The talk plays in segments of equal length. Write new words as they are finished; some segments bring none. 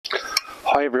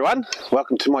Hi everyone,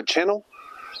 welcome to my channel.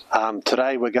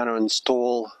 Today we're going to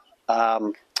install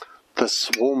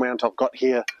this wall mount I've got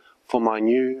here for my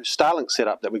new Starlink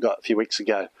setup that we got a few weeks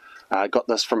ago. I got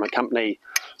this from a company,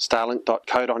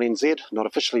 starlink.co.nz, not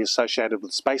officially associated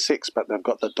with SpaceX, but they've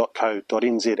got the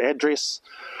 .co.nz address,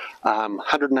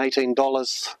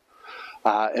 $118,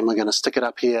 and we're going to stick it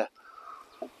up here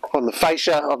on the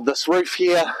fascia of this roof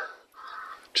here,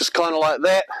 just kind of like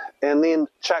that, and then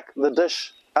chuck the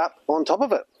dish up on top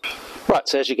of it. Right,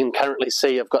 so as you can currently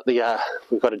see, I've got the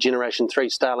we've got a Generation 3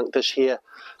 Starlink dish here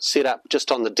set up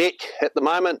just on the deck at the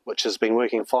moment, which has been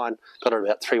working fine. Got it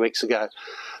about 3 weeks ago,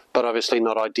 but obviously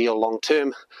not ideal long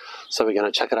term, so we're going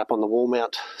to chuck it up on the wall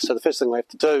mount. So the first thing we have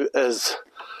to do is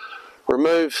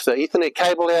remove the Ethernet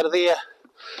cable out of there,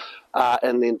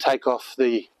 and then take off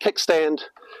the kickstand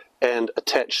and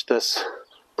attach this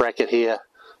bracket here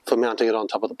for mounting it on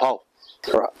top of the pole.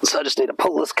 Right, so I just need to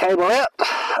pull this cable out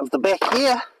of the back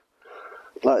here,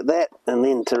 like that, and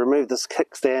then to remove this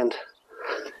kickstand,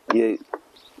 you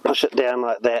push it down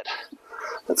like that.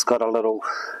 It's got a little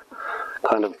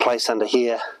kind of place under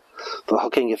here for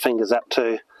hooking your fingers up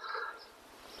to.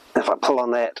 If I pull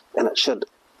on that, and it should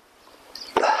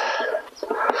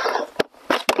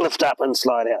lift up and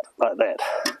slide out like that.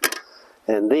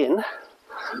 And then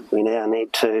we now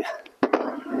need to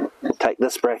take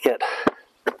this bracket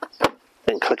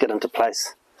and click it into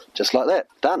place just like that.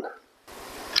 Done.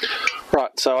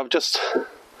 Right, so I've just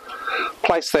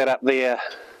placed that up there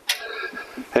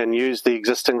and used the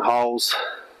existing holes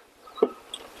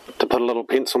to put a little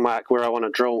pencil mark where I want to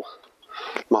drill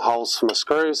my holes for my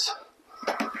screws.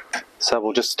 So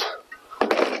we'll just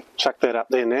chuck that up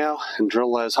there now and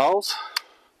drill those holes.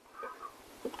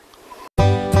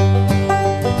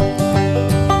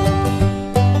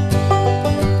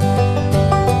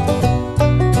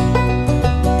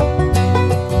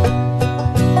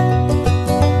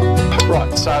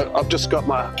 So I've just got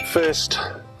my first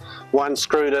one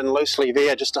screwed in loosely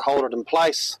there just to hold it in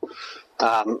place,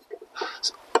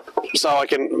 so I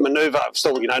can manoeuvre. I've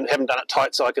still, haven't done it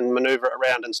tight, so I can manoeuvre it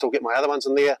around and still get my other ones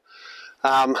in there.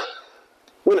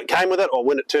 When it came with it, or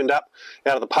when it turned up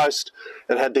out of the post,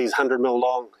 it had these 100mm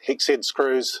long hex head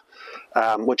screws,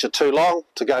 which are too long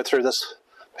to go through this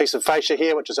piece of fascia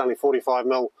here, which is only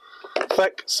 45mm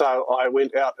thick. So I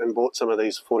went out and bought some of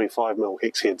these 45mm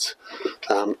hex heads,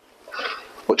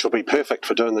 which will be perfect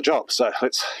for doing the job. So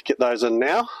let's get those in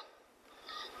now.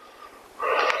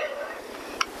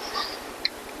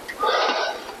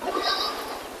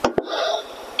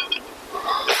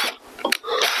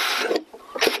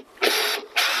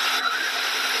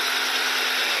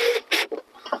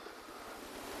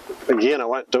 Again, I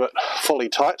won't do it fully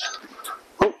tight.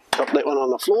 Oh, drop that one on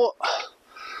the floor.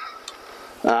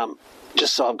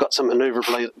 Just so I've got some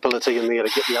manoeuvrability in there to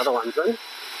get the other ones in.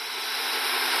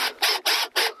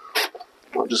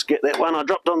 I'll just get that one I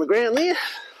dropped on the ground there.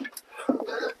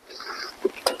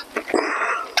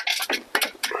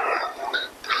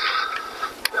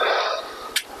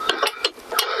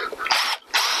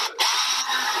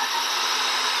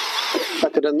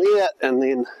 Tuck it in there and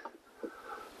then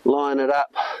line it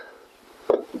up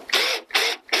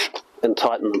and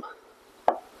tighten them.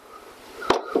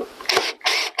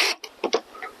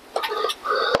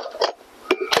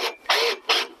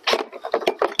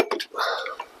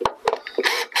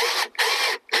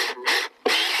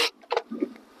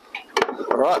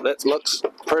 Right, that looks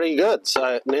pretty good.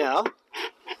 So now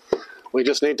we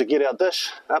just need to get our dish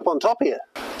up on top here.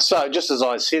 So just as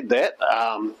I said that,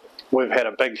 we've had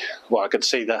a big, well, I could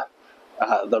see the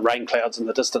rain clouds in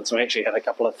the distance. We actually had a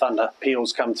couple of thunder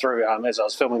peals come through as I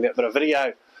was filming that bit of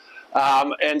video.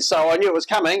 And so I knew it was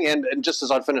coming, and just as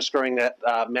I'd finished screwing that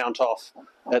mount off,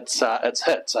 it's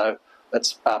hit. So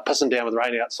it's pissing down with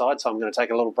rain outside, so I'm going to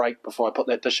take a little break before I put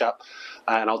that dish up,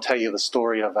 and I'll tell you the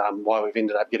story of why we've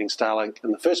ended up getting Starlink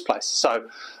in the first place. So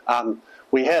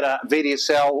we had a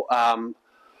VDSL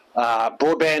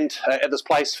broadband at this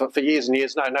place for years and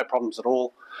years, no problems at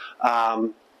all.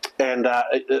 And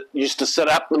it used to sit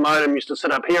up, the modem used to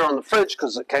sit up here on the fridge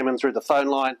because it came in through the phone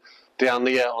line down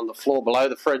there on the floor below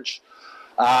the fridge.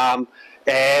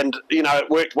 And, it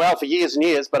worked well for years and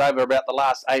years, but over about the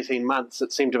last 18 months,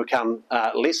 it seemed to become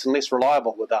less and less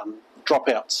reliable with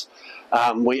dropouts.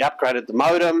 We upgraded the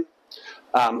modem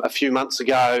a few months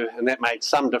ago, and that made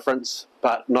some difference,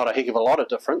 but not a heck of a lot of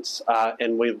difference.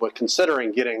 And we were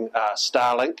considering getting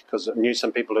Starlink because I knew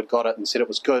some people had got it and said it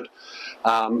was good,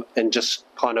 and just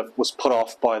kind of was put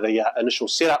off by the initial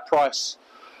setup price.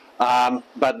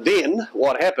 But then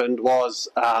what happened was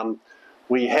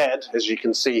we had, as you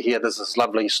can see here, there's this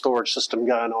lovely storage system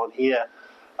going on here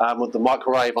with the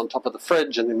microwave on top of the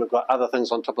fridge, and then we've got other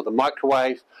things on top of the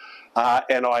microwave.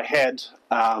 And I had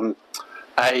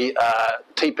a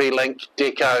TP-Link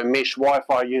Deco mesh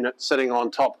Wi-Fi unit sitting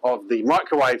on top of the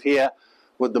microwave here,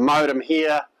 with the modem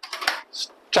here,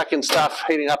 chucking stuff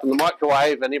heating up in the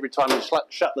microwave, and every time you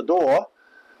shut the door,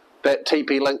 that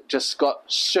TP-Link just got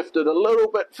shifted a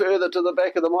little bit further to the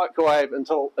back of the microwave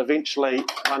until eventually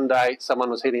one day someone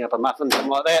was heating up a muffin,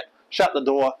 something like that, shut the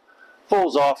door,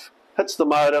 falls off, hits the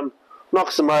modem,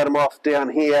 knocks the modem off down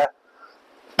here,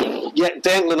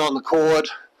 dangling on the cord.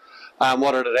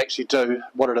 What it had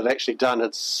actually done,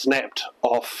 it snapped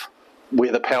off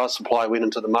where the power supply went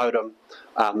into the modem,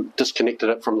 disconnected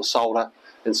it from the solder,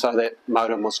 and so that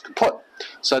modem was kaput.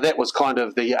 So that was kind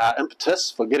of the impetus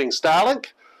for getting Starlink,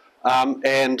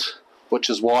 and which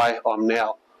is why I'm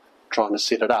now trying to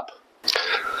set it up.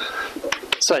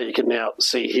 So you can now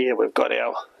see here we've got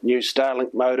our new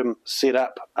Starlink modem set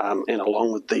up, and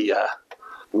along with the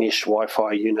mesh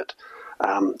Wi-Fi unit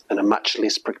in a much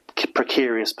less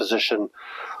precarious position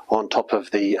on top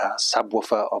of the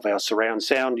subwoofer of our surround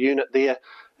sound unit there.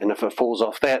 And if it falls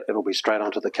off that, it'll be straight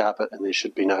onto the carpet and there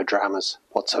should be no dramas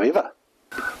whatsoever.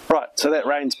 Right, so that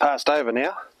rain's passed over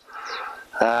now.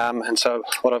 And so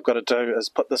what I've got to do is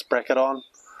put this bracket on.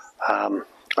 I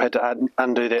had to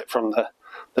undo that from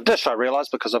the dish, I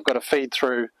realised, because I've got to feed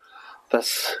through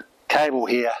this cable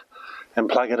here and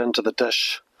plug it into the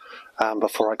dish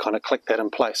before I kind of click that in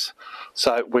place.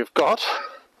 So we've got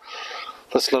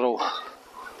this little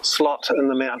slot in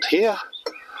the mount here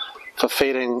for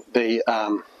feeding the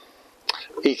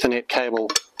Ethernet cable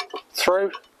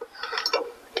through.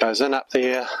 Goes in up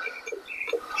there,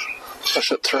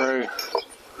 push it through,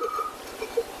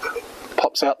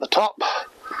 pops out the top,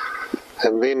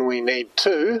 and then we need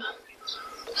to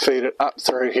feed it up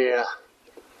through here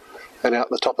and out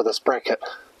the top of this bracket.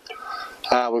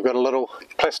 We've got a little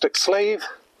plastic sleeve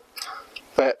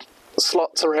that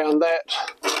slots around that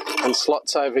and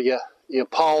slots over your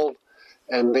pole,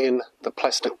 and then the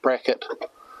plastic bracket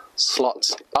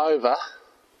slots over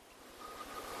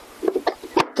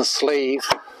the sleeve,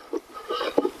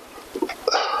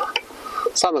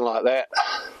 something like that.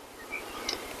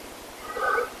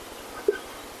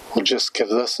 We'll just give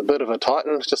this a bit of a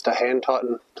tighten, just a hand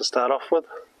tighten to start off with,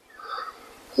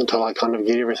 until I kind of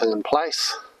get everything in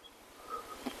place.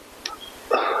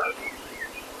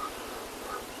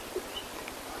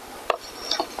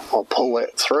 I'll pull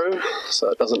that through so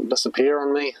it doesn't disappear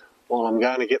on me while I'm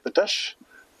going to get the dish.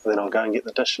 And then I'll go and get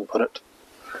the dish and put it,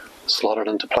 slot it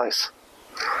into place.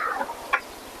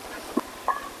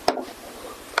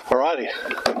 Alrighty,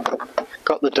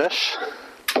 got the dish.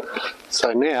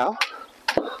 So now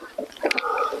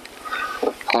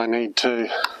I need to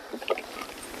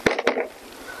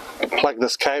plug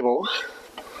this cable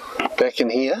back in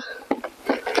here,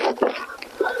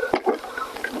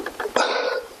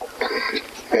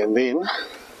 and then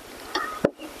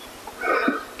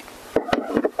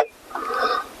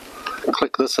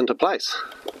click this into place.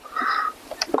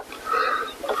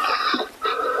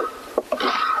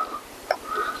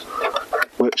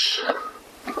 Which,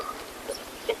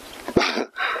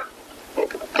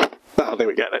 oh, there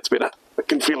we go, that's better. I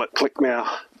can feel it click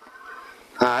now.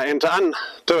 And to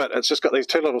undo it, it's just got these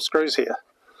two little screws here.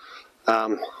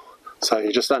 So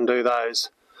you just undo those,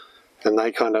 and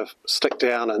they kind of stick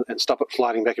down and stop it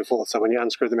sliding back and forth. So when you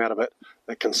unscrew them out of it,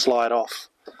 it can slide off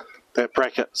that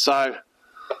bracket. So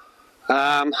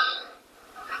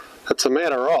it's a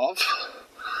matter of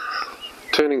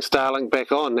turning Starlink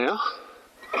back on now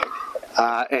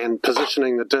and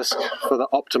positioning the disc for the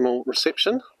optimal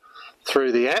reception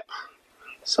through the app.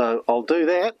 So I'll do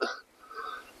that,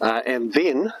 and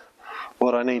then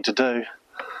what I need to do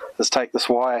is take this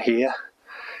wire here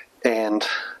and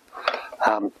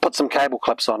put some cable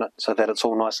clips on it so that it's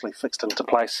all nicely fixed into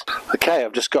place. Okay,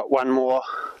 I've just got one more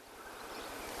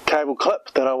cable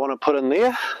clip that I want to put in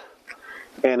there,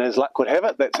 and as luck would have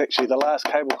it, that's actually the last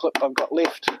cable clip I've got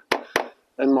left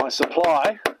in my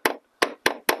supply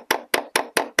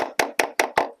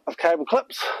of cable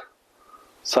clips.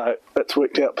 So it's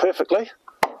worked out perfectly.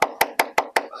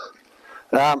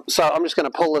 So I'm just going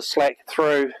to pull this slack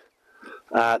through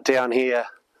down here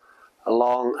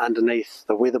along underneath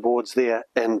the weatherboards there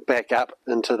and back up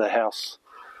into the house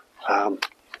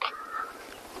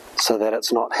so that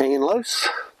it's not hanging loose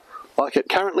like it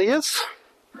currently is.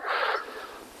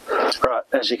 Right,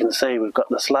 as you can see, we've got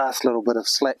this last little bit of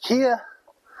slack here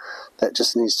that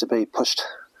just needs to be pushed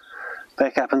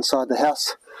back up inside the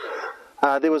house.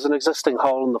 There was an existing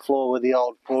hole in the floor where the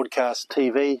old broadcast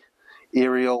TV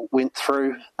aerial went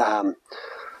through. I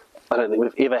don't think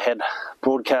we've ever had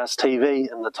broadcast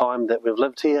TV in the time that we've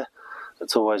lived here.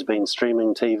 It's always been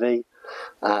streaming TV,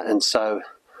 and so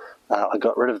I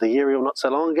got rid of the aerial not so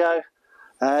long ago,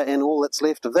 and all that's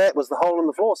left of that was the hole in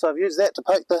the floor, so I've used that to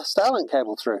poke the Starlink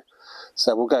cable through.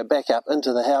 So we'll go back up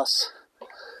into the house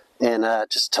and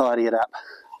just tidy it up.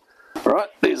 Right,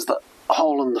 there's the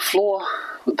hole in the floor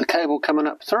with the cable coming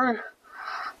up through,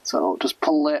 so I'll just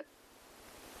pull that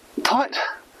tight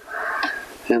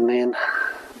and then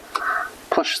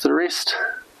push the rest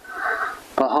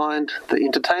behind the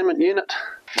entertainment unit.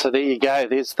 So there you go,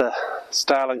 there's the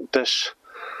Starlink dish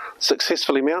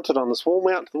successfully mounted on this wall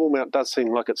mount. The wall mount does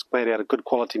seem like it's made out of good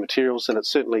quality materials, and it's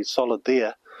certainly solid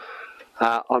there.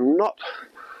 I'm not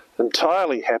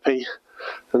entirely happy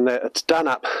in that it's done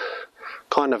up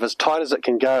kind of as tight as it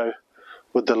can go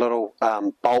with the little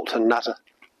bolt and nut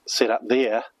set up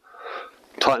there,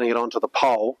 tightening it onto the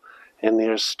pole, and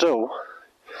there's still,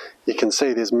 you can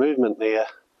see there's movement there.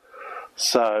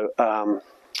 So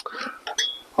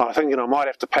I'm thinking I might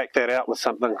have to pack that out with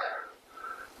something.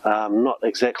 Not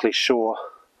exactly sure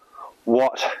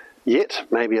what yet,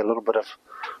 maybe a little bit of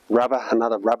rubber,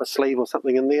 another rubber sleeve or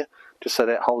something in there, just so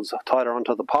that holds tighter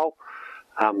onto the pole.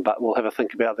 But we'll have a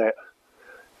think about that,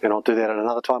 and I'll do that at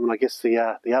another time. And I guess the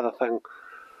other thing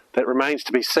that remains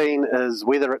to be seen is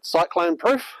whether it's cyclone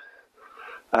proof.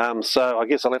 So I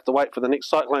guess I'll have to wait for the next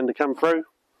cyclone to come through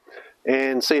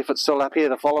and see if it's still up here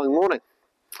the following morning.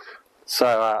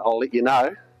 So I'll let you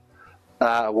know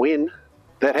when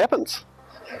that happens.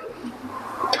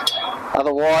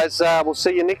 Otherwise, we'll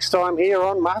see you next time here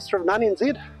on Master of None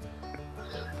NZ.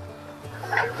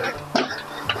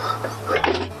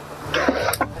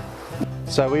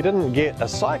 So we didn't get a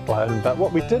cyclone, but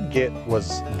what we did get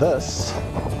was this,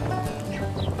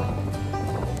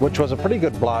 which was a pretty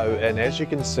good blow, and as you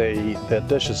can see, the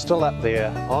dish is still up there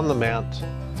on the mount,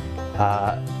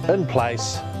 in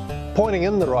place, pointing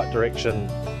in the right direction,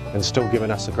 and still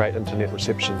giving us a great internet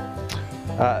reception.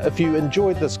 If you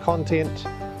enjoyed this content,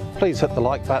 please hit the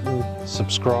like button,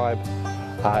 subscribe,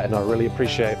 and I really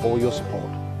appreciate all your support.